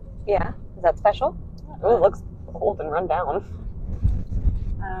Manor. Yeah. Is that special? Oh, it looks old and run down.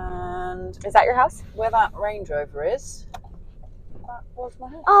 And Is that your house? where that Range Rover is, that was my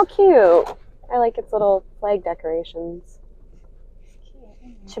house. Oh, cute. I like its little flag decorations.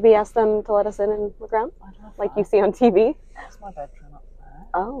 Should we ask them to let us in and look around? I'd love Like that. you see on TV? That's my bedroom up there.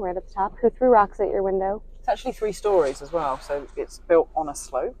 Oh, right at the top. Who threw rocks at your window? It's actually 3 stories as well, so it's built on a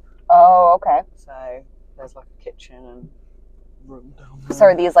slope. Oh, okay. So there's like a kitchen and room down there. So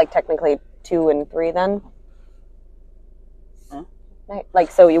are these like technically 2 and 3 then? Huh?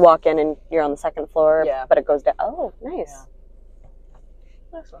 Like, so you walk in and you're on the second floor, Yeah. but it goes down. Oh, nice. Yeah.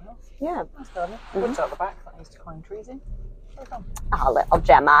 Nice one, house. Yeah. Nice garden. Woods out the back that I used to climb trees in. Very fun. Oh, little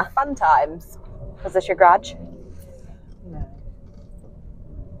Gemma. Fun times. Was this your garage? No.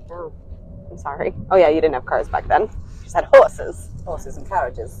 Oh, I'm sorry. Oh, yeah, you didn't have cars back then. You just had horses. Horses and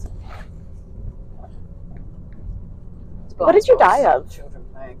carriages. What did you die of? Children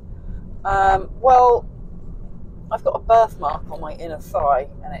playing. Well, I've got a birthmark on my inner thigh,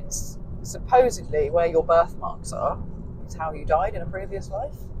 and it's supposedly where your birthmarks are. It's how you died in a previous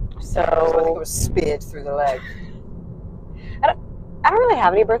life. So I think it So, was speared through the leg. I don't really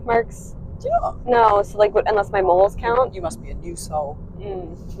have any birthmarks. Do you not? No, so like, unless my moles count. You must be a new soul.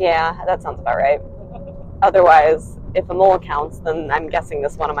 Yeah, that sounds about right. Otherwise, if a mole counts, then I'm guessing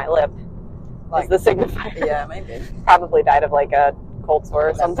this one on my lip is the signifier. Yeah, maybe. Probably died of like a cold sore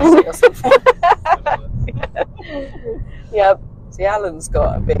or something. Or something. Yep. See, Alan's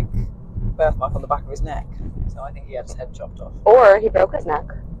got a big birthmark on the back of his neck. So I think he had his head chopped off. Or he broke his neck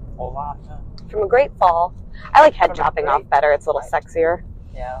Or that, yeah. from a great fall. I like head From a chopping off great better. It's a little fall. sexier.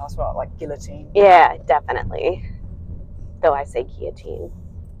 Yeah, that's what I like, guillotine. Yeah, definitely. Though I say guillotine.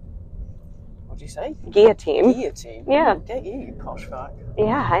 What do you say? Guillotine. Guillotine? Yeah. Get you posh fuck.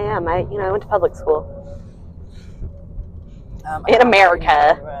 Yeah, I am. I went to public school. In And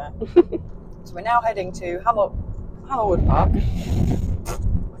America. So we're now heading to Hammerwood Park.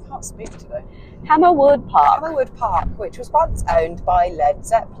 I can't speak today. Hammerwood Park. Hammerwood Park, which was once owned by Led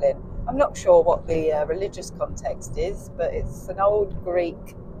Zeppelin. I'm not sure what the religious context is, but it's an old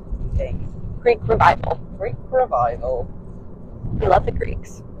Greek thing. Greek revival. Greek revival. We love the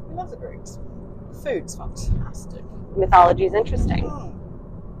Greeks. We love the Greeks. Food's fantastic. Mythology's interesting.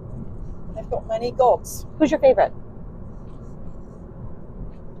 They've got many gods. Who's your favorite?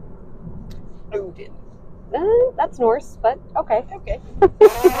 Odin. That's Norse, but okay. Okay.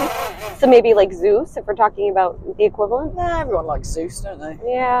 So maybe like Zeus, if we're talking about the equivalent? Nah, everyone likes Zeus, don't they?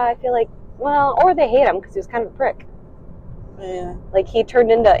 Yeah, I feel like, well, or they hate him because he was kind of a prick. Yeah. Like, he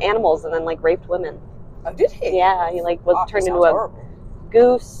turned into animals and then, like, raped women. Oh, did he? Yeah, he, like, was turned into a horrible.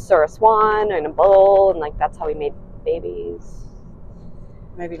 goose or a swan and a bull, and, like, that's how he made babies.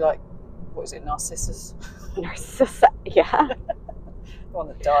 Maybe like, what is it, Narcissus? Narcissus, yeah. The one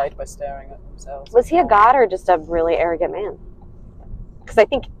that died by staring at themselves. Was he a god or just a really arrogant man? Because I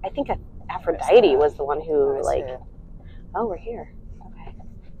think Aphrodite was the one who, Nice, like, yeah. oh, we're here. Okay.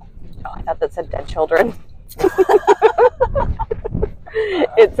 Oh, I thought that said dead children.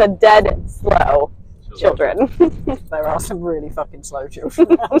 It's a dead, slow children. There are some really fucking slow children.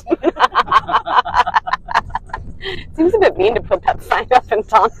 Seems a bit mean to put that sign up and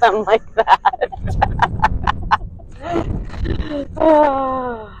taunt them like that.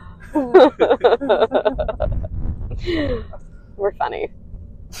 We're funny.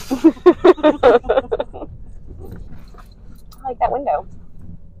 I like that window.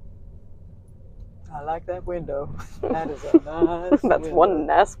 I like that window. That is a nice That's window. one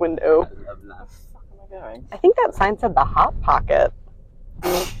nice window. Where the fuck am I going? I think that sign said the Hot Pocket.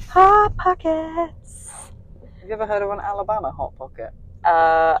 Hot Pockets. Have you ever heard of an Alabama Hot Pocket?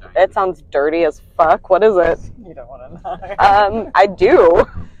 It sounds dirty as fuck. What is it? You don't want to know. I do.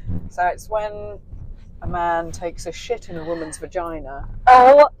 So it's when a man takes a shit in a woman's vagina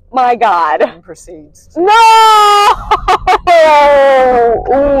Oh my god. and proceeds to... No!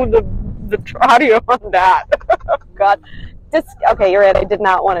 Ooh, the audio on that. Oh god. Okay, you're right. I did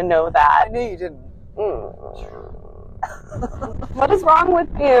not want to know I that. knew you didn't. What is wrong with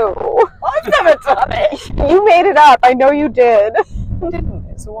you? I've never done it. You made it up. I know you did. I didn't.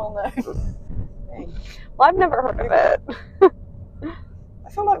 It's a well-known thing. Well, I've never heard of it. I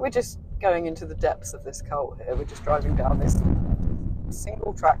feel like we're just going into the depths of this cult here. We're just driving down this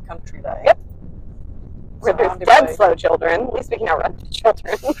single-track country lane. Yep. Where there's surrounded dead by- slow children. At least we can outrun the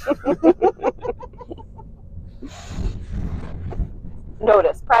children.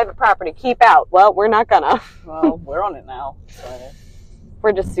 Notice, private property, keep out. Well, we're not gonna. Well, we're on it now. So.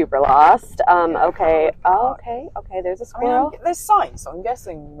 We're just super lost. Okay. Oh, okay. There's a I squirrel. mean, there's signs, so I'm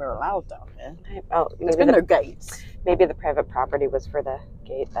guessing we're allowed down here. Oh, There's maybe been no gates. maybe the private property was for the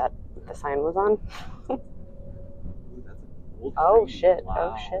gate that the sign was on. Oh shit!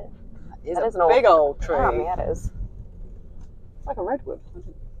 Wow. Oh shit! That That is is a an big old tree. Oh, yeah, it is. It's like a redwood.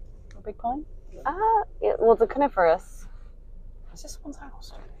 A big pine. Yeah, well, it's a coniferous. Is this one's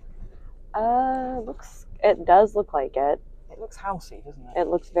house? It does look like it. It looks housey, doesn't it? It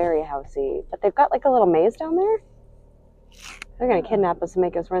looks very housey. But they've got like a little maze down there. They're gonna kidnap us and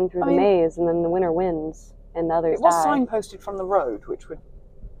make us run through the maze, and then the winner wins, and the others It was die. signposted from the road, which would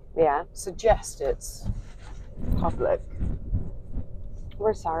Yeah. suggest it's public.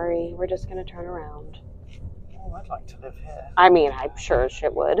 We're sorry. We're just gonna turn around. Oh, I'd like to live here. I mean, I'm sure as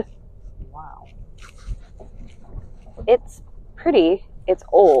shit would. Wow. It's pretty. It's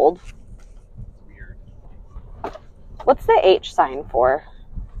old. Weird. What's the H sign for?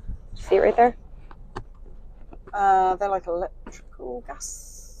 See it right there? They're like electrical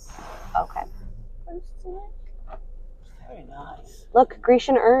gas Okay. posts, I think. Very nice. Look,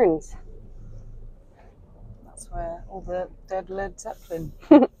 Grecian urns. That's where all the dead Led Zeppelin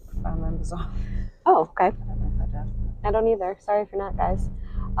band members are. Oh, okay. I don't know if they're dead. I don't either. Sorry if you're not, guys.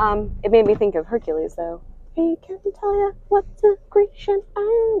 It made me think of Hercules, though. He can't tell you what's a Grecian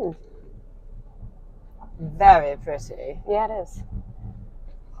urn. Very pretty. Yeah, it is.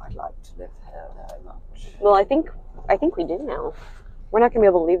 I'd like to live here very much. Well, I think we do now. We're not gonna be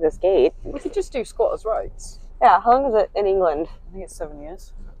able to leave this gate. We could just do squatters' rights. Yeah. How long is it in England? I think it's 7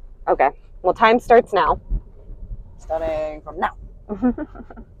 years. Okay. Well, time starts now. Starting from now.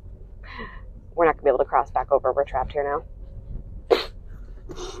 we're not going to be able to cross back over. We're trapped here now.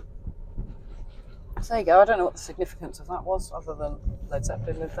 So there you go. I don't know what the significance of that was, other than Led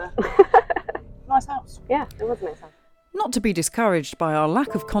Zeppelin lived there. Nice house. Yeah, it was a nice house. Not to be discouraged by our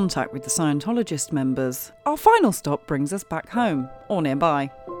lack of contact with the Scientologist members, our final stop brings us back home, or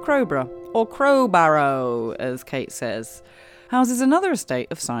nearby. Crowborough, or Crowbarrow, as Kate says, houses another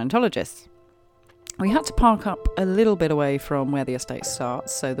estate of Scientologists. We had to park up a little bit away from where the estate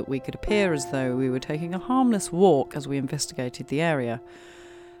starts so that we could appear as though we were taking a harmless walk as we investigated the area.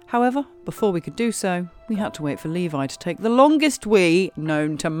 However, before we could do so, we had to wait for Levi to take the longest wee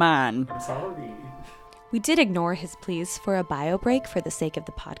known to man. We did ignore his pleas for a bio break for the sake of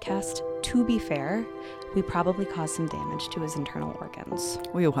the podcast. To be fair, we probably caused some damage to his internal organs.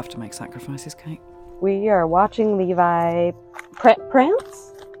 We all have to make sacrifices, Kate. We are watching Levi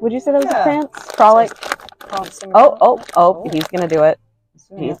prance? Would you say that was a Yeah. prance? Frolic? Prancing Oh, around. he's going to do it.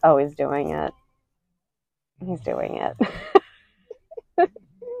 Yeah. He's always doing it. He's doing it.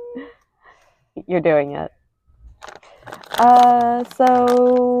 You're doing it. I wish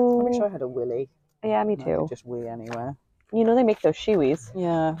So... I had a willy. Yeah, me I could too. just wee anywhere. You know they make those shiwis.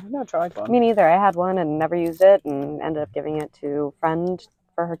 Yeah, I've never tried one. Me neither. I had one and never used it and ended up giving it to a friend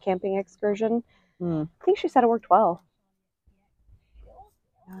for her camping excursion. Hmm. I think she said it worked well.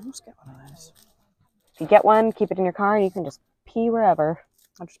 Yeah, I must get one of those. If you get one, keep it in your car and you can just pee wherever.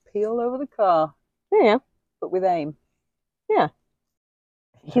 I'll just pee all over the car, Yeah. but with aim. Yeah.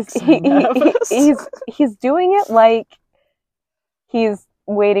 He's So nervous. he's doing it like he's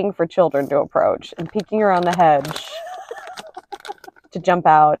waiting for children to approach and peeking around the hedge to jump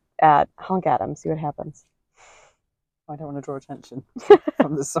out at honk at him, see what happens. I don't want to draw attention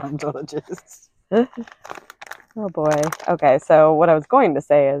from the Scientologists. Oh boy. Okay, so what I was going to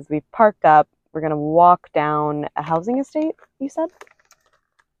say is we parked up. We're gonna walk down a housing estate, you said?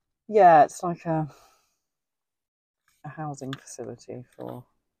 Yeah, it's like a housing facility for...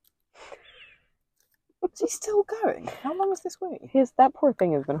 Is he still going? How long is this wee? That poor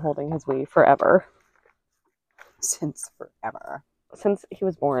thing has been holding his wee forever. Since forever. Since he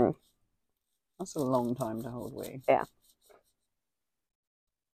was born. That's a long time to hold wee. Yeah.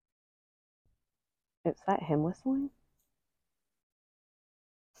 Is that him whistling?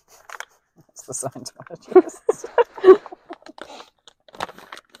 That's the Scientologists.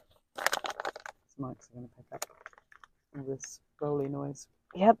 These mics are going to pick up all this rolly noise.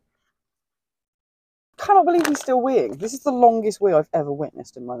 Yep. Cannot believe he's still weeing. This is the longest wee I've ever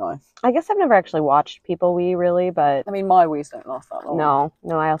witnessed in my life. I guess I've never actually watched people wee really, but I mean, my wees don't last that long.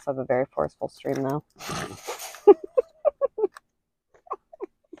 no, I also have a very forceful stream though.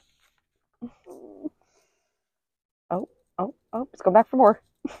 Oh, let's go back for more.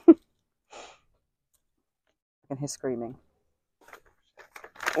 I can hear screaming.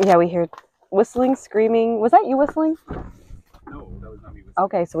 Yeah, we hear whistling, screaming. Was that you whistling? No, that was not me.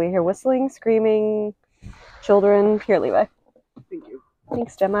 Okay, so we hear whistling, screaming, children. Here, Levi. Thank you.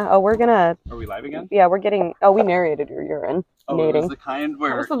 Thanks, Gemma. Oh, we're gonna. Are we live again? Yeah, we're getting. Oh, we narrated your urine. Oh, it Nating. was the kind That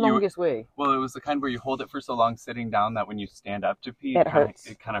where was the longest wee. Well, it was the kind where you hold it for so long sitting down that when you stand up to pee, It hurts.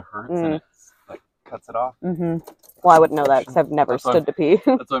 It kind of hurts Mm. and it's like cuts it off. Mm-hmm. Well, I wouldn't know that because I've never That's why- stood to pee.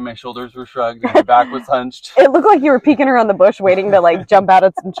 That's why my shoulders were shrugged and my back was hunched. It looked like you were peeking around the bush, waiting to like jump out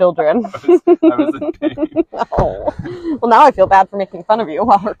at some children. I was in pain. Oh. Well, now I feel bad for making fun of you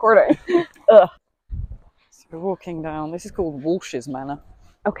while recording. Ugh. So we're walking down. This is called Walsh's Manor.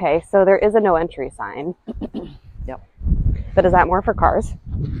 Okay, so there is a no entry sign. Yep. But is that more for cars?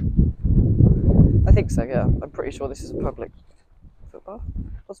 I think so, yeah. I'm pretty sure this is a public footpath,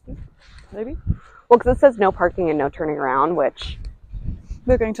 possibly, maybe. Well, because it says no parking and no turning around, which...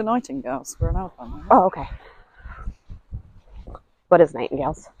 We're going to Nightingales for an Alpine. Oh, okay. What is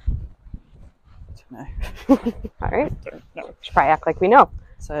Nightingales? No. All right. Should probably act like we know.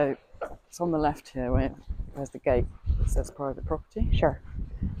 So it's on the left here where there's the gate that says private property. Sure.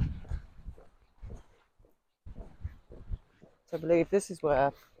 So I believe this is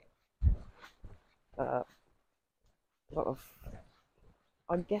where a lot of,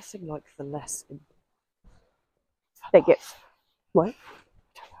 I'm guessing like the less... They get... What?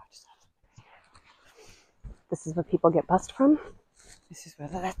 This is what people get bussed from? This is where,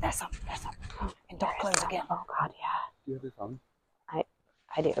 there's some, in dark clothes again. Oh, God, yeah. Do you have your phone?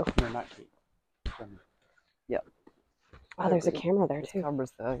 I do. No, not Kate. Yep. Wow, there's a camera there, There's too.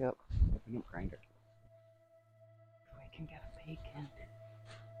 cameras there, yep. Open up Grindr. We can get a peek in.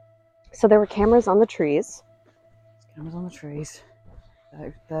 So there were cameras on the trees. There's cameras on the trees.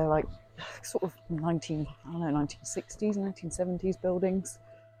 They're like sort of 1960s, 1970s buildings.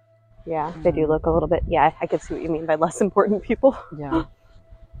 Yeah, they do look a little bit... Yeah, I could see what you mean by less important people. Yeah.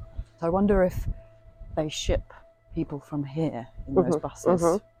 So I wonder if they ship people from here in those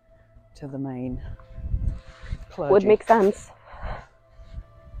buses to the main clergy. Would make sense.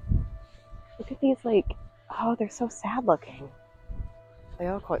 Look at these, like, oh, they're so sad looking. They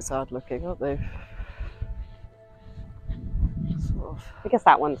are quite sad looking, aren't they? Sort of. I guess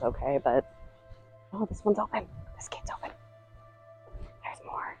that one's okay, but oh, this one's open. This gate's open. There's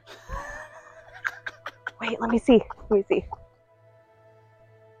more. Wait, let me see. Let me see.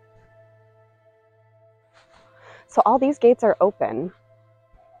 So all these gates are open,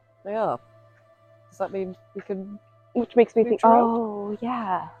 They are. Does that mean we can? which makes me Reach think, out? oh,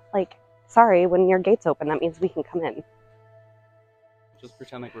 yeah. Like, sorry, when your gate's open, that means we can come in. Just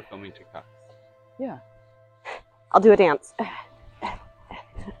pretend like we're filming TikTok. Yeah. I'll do a dance.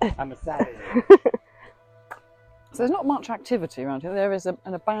 I'm a savage. So there's not much activity around here. There is an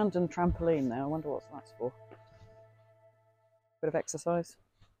abandoned trampoline there. I wonder what that's for. Bit of exercise.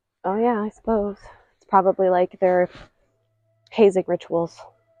 Oh, yeah, I suppose. It's probably like their hazing rituals.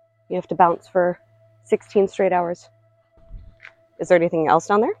 You have to bounce for 16 straight hours. Is there anything else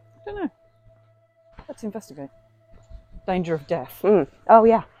down there? I don't know. Let's investigate. Danger of death. Oh,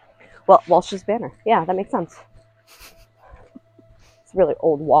 yeah. Well, Walsh's banner. Yeah, that makes sense. It's a really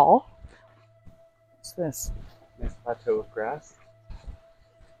old wall. What's this? Nice plateau of grass.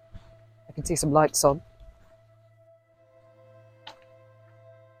 I can see some lights on.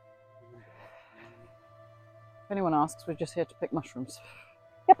 If anyone asks, we're just here to pick mushrooms.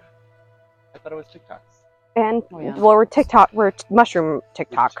 I thought it was TikToks. And, Oh, yeah. well, we're mushroom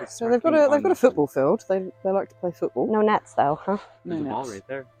TikTok. So they've got a football field. They like to play football. No nets, though, huh? No There's a ball nets. right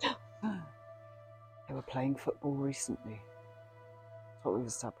there. They were playing football recently. That's what we've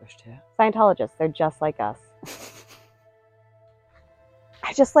established here. Scientologists, they're just like us.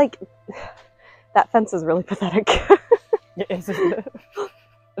 I just like, that fence is really pathetic. It is, isn't it?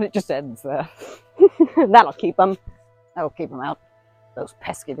 And it just ends there. That'll keep them. That'll keep them out. Those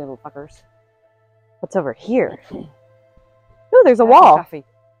pesky little fuckers. What's over here? Oh, there's a wall. Taffy.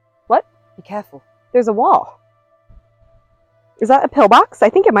 What? Be careful. There's a wall. Is that a pillbox? I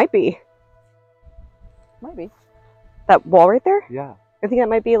think it might be. Maybe. That wall right there? Yeah. I think that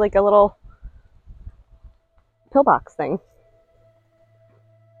might be like a little pillbox thing.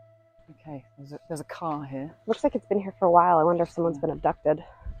 Okay, there's a car here. Looks like it's been here for a while. I wonder if someone's been abducted.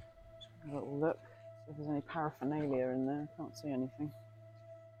 Have a little look. See if there's any paraphernalia in there. Can't see anything.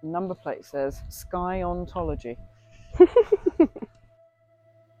 The number plate says Sky Ontology. What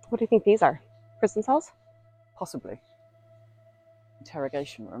do you think these are? Prison cells? Possibly.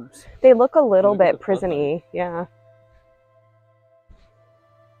 Interrogation rooms. They look a little Look at bit the flip prison-y. Yeah.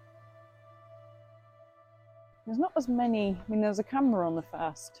 There's not as many. I mean, there's a camera on the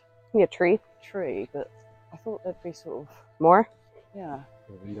first Maybe a tree. tree, but I thought there'd be sort of, More? yeah.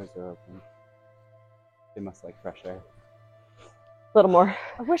 The windows are open. They must like fresh air. A little more.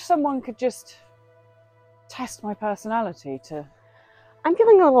 I wish someone could just test my personality to. I'm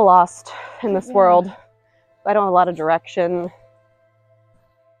feeling a little lost in this Yeah. world. I don't have a lot of direction.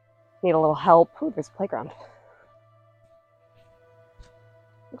 Need a little help. Ooh, there's a playground.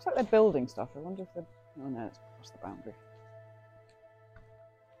 Looks like they're building stuff. I wonder if they're. Oh no, it's across the boundary.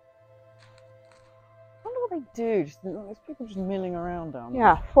 I wonder what they do. There's people just milling around down there.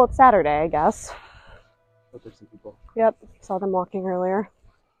 Yeah, well, it's Saturday, I guess. Oh, there's some people. Yep, saw them walking earlier.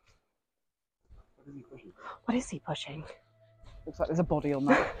 What is he pushing? What is he pushing? Looks like there's a body on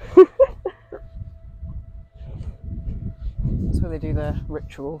that. That's where they do their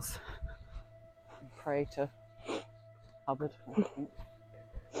rituals. Pray to Hubbard, I think.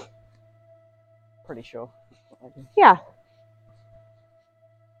 Pretty sure that's what they do. Yeah,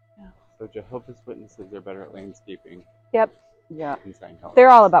 So Jehovah's Witnesses are better at landscaping yep. Yeah. than Scientology. They're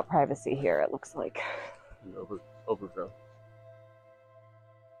all about privacy here, it looks like. And overgrowth.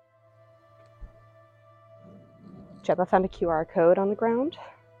 Jebba found a QR code on the ground.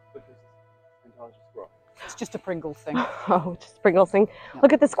 Look, there's this Scientology squirrel. It's just a Pringle thing. Oh, just Pringles thing. Yeah.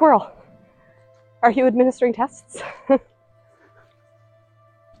 Look at the squirrel. Are you administering tests?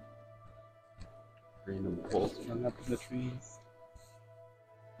 Random poles hung up in the trees.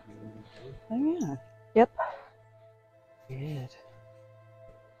 Oh yeah. Yep. Weird.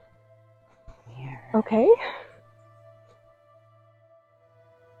 Weird. Okay.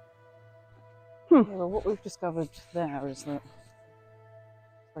 Yeah, well, what we've discovered there is that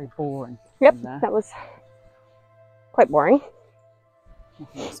it's very boring. Yep, in there. that was quite boring.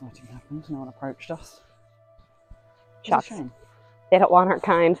 Nothing exciting happened. No one approached us. It's a Shucks. shame. They don't want our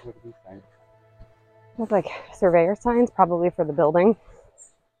kind. What do we find? Look like surveyor signs, probably for the building.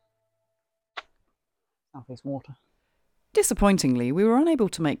 Southeast water. Disappointingly, we were unable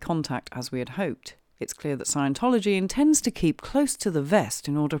to make contact as we had hoped. It's clear that Scientology intends to keep close to the vest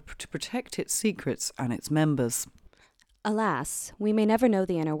in order to protect its secrets and its members. Alas, we may never know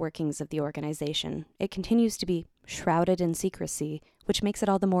the inner workings of the organization. It continues to be shrouded in secrecy, which makes it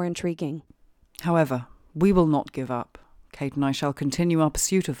all the more intriguing. However, we will not give up. Kate and I shall continue our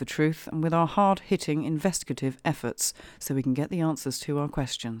pursuit of the truth and with our hard-hitting investigative efforts so we can get the answers to our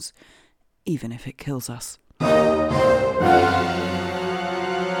questions, even if it kills us.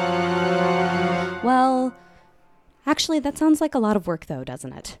 Well, actually, that sounds like a lot of work, though,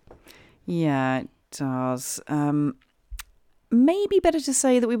 doesn't it? Yeah, it does. Maybe better to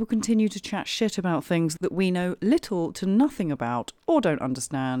say that we will continue to chat shit about things that we know little to nothing about or don't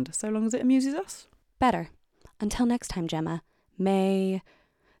understand, so long as it amuses us. Better. Until next time, Gemma, may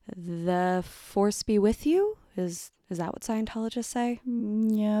the force be with you? Is that what Scientologists say?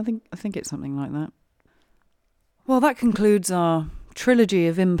 Yeah, I think it's something like that. Well, that concludes our trilogy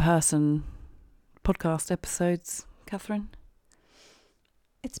of in-person podcast episodes, Catherine.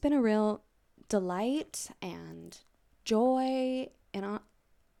 It's been a real delight and joy and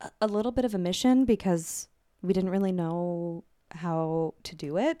a little bit of a mission because we didn't really know how to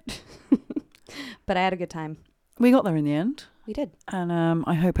do it. But I had a good time. We got there in the end. We did. And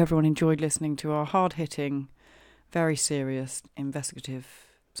I hope everyone enjoyed listening to our hard-hitting, very serious, investigative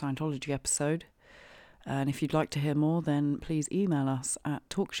Scientology episode. And if you'd like to hear more, then please email us at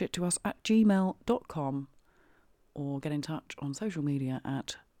talkshittous@gmail.com or get in touch on social media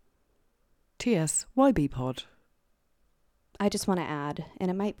at TSYB pod. I just want to add, and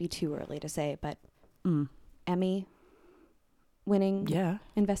it might be too early to say, but Emmy winning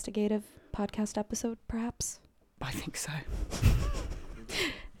investigative podcast episode, perhaps? I think so.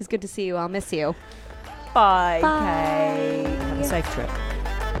 It's good to see you. I'll miss you. Bye. Bye. Kate. Have a safe trip.